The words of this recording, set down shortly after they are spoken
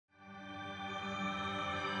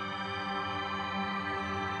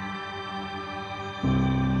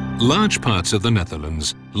Large parts of the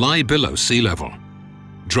Netherlands lie below sea level.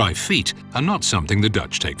 Dry feet are not something the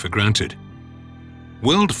Dutch take for granted.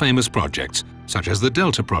 World-famous projects, such as the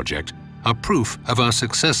Delta project, are proof of our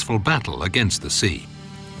successful battle against the sea.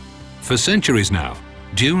 For centuries now,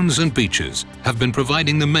 dunes and beaches have been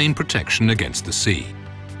providing the main protection against the sea.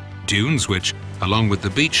 Dunes which, along with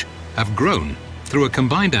the beach, have grown through a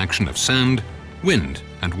combined action of sand, wind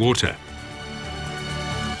and water.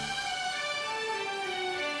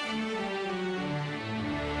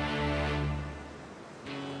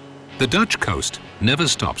 The Dutch coast never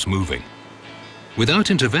stops moving. Without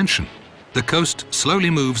intervention, the coast slowly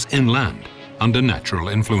moves inland under natural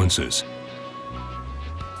influences.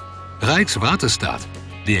 Rijkswaterstaat,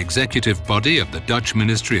 the executive body of the Dutch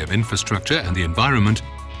Ministry of Infrastructure and the Environment,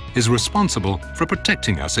 is responsible for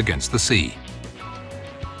protecting us against the sea.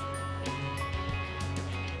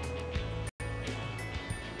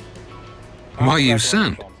 Why use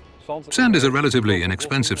sand? Sand is a relatively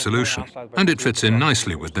inexpensive solution, and it fits in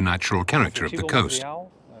nicely with the natural character of the coast.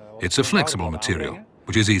 It's a flexible material,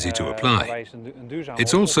 which is easy to apply.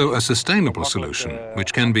 It's also a sustainable solution,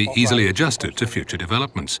 which can be easily adjusted to future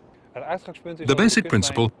developments. The basic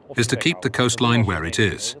principle is to keep the coastline where it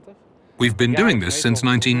is. We've been doing this since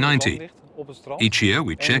 1990. Each year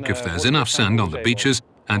we check if there's enough sand on the beaches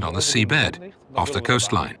and on the seabed, off the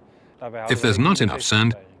coastline. If there's not enough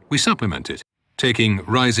sand, we supplement it, taking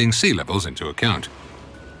rising sea levels into account.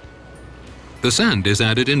 The sand is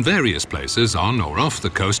added in various places on or off the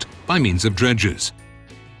coast by means of dredges.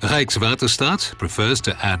 Rijkswaterstaat prefers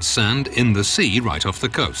to add sand in the sea right off the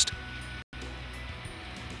coast.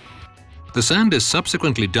 The sand is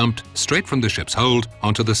subsequently dumped straight from the ship's hold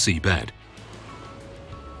onto the seabed,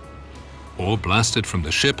 or blasted from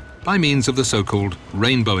the ship by means of the so-called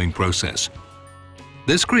rainbowing process.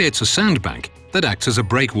 This creates a sandbank that acts as a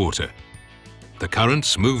breakwater. The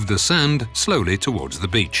currents move the sand slowly towards the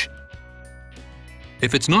beach.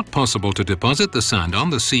 If it's not possible to deposit the sand on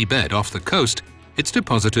the seabed off the coast, it's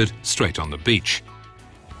deposited straight on the beach.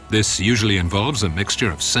 This usually involves a mixture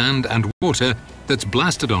of sand and water that's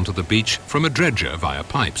blasted onto the beach from a dredger via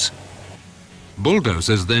pipes.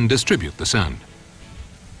 Bulldozers then distribute the sand.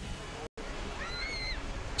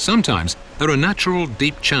 Sometimes there are natural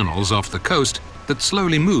deep channels off the coast that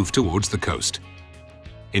slowly move towards the coast.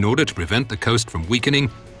 In order to prevent the coast from weakening,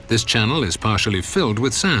 this channel is partially filled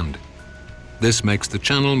with sand. This makes the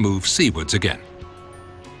channel move seawards again.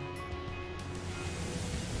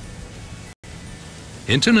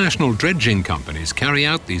 International dredging companies carry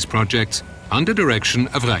out these projects under direction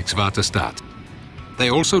of Rijkswaterstaat. They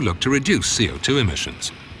also look to reduce CO2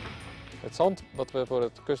 emissions.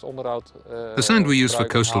 The sand we use for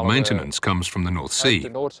coastal maintenance comes from the North Sea,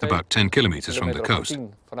 about 10 kilometers from the coast.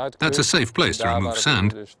 That's a safe place to remove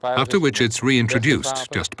sand, after which it's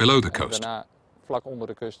reintroduced just below the coast.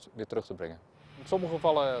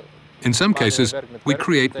 In some cases, we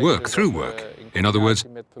create work through work. In other words,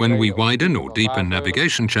 when we widen or deepen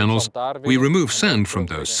navigation channels, we remove sand from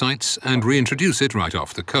those sites and reintroduce it right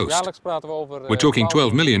off the coast. We're talking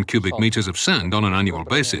 12 million cubic meters of sand on an annual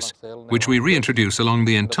basis, which we reintroduce along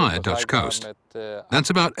the entire Dutch coast. That's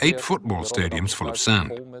about 8 football stadiums full of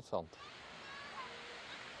sand.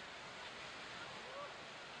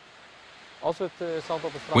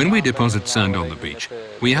 When we deposit sand on the beach,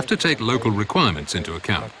 we have to take local requirements into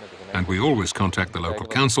account, and we always contact the local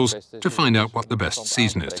councils to find out what the best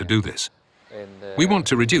season is to do this. We want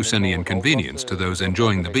to reduce any inconvenience to those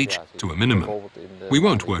enjoying the beach to a minimum. We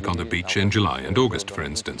won't work on the beach in July and August, for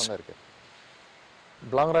instance.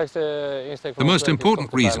 The most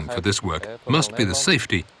important reason for this work must be the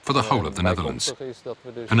safety for the whole of the Netherlands.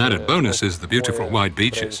 An added bonus is the beautiful wide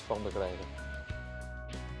beaches.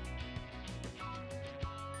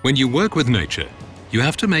 When you work with nature, you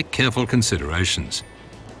have to make careful considerations.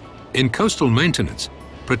 In coastal maintenance,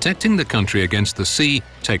 protecting the country against the sea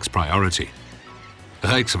takes priority.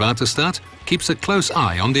 Rijkswaterstaat keeps a close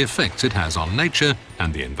eye on the effects it has on nature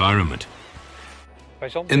and the environment.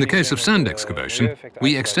 In the case of sand excavation,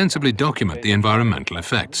 we extensively document the environmental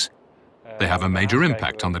effects. They have a major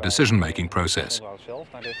impact on the decision-making process.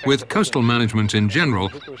 With coastal management in general,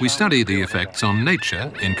 we study the effects on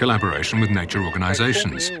nature in collaboration with nature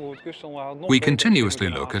organizations. We continuously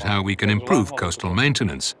look at how we can improve coastal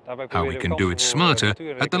maintenance, how we can do it smarter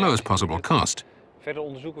at the lowest possible cost.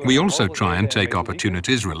 We also try and take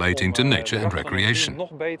opportunities relating to nature and recreation.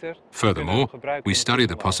 Furthermore, we study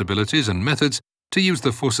the possibilities and methods to use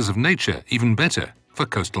the forces of nature even better for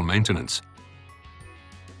coastal maintenance.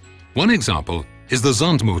 One example is the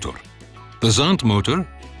zandmotor. The zandmotor,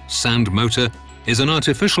 sand motor, is an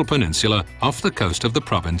artificial peninsula off the coast of the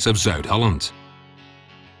province of Zuid-Holland.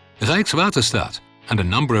 Rijkswaterstaat and a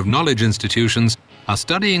number of knowledge institutions are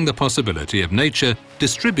studying the possibility of nature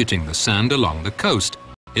distributing the sand along the coast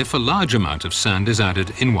if a large amount of sand is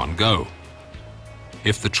added in one go.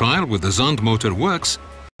 If the trial with the zandmotor works,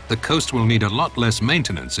 the coast will need a lot less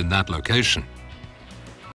maintenance in that location.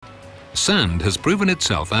 Sand has proven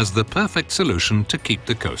itself as the perfect solution to keep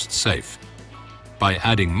the coast safe. By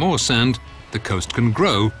adding more sand, the coast can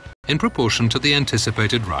grow in proportion to the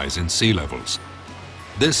anticipated rise in sea levels.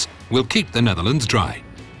 This will keep the Netherlands dry,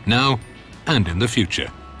 now and in the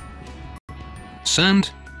future.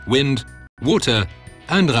 Sand, wind, water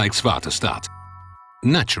and Rijkswaterstaat.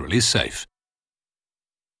 Naturally safe.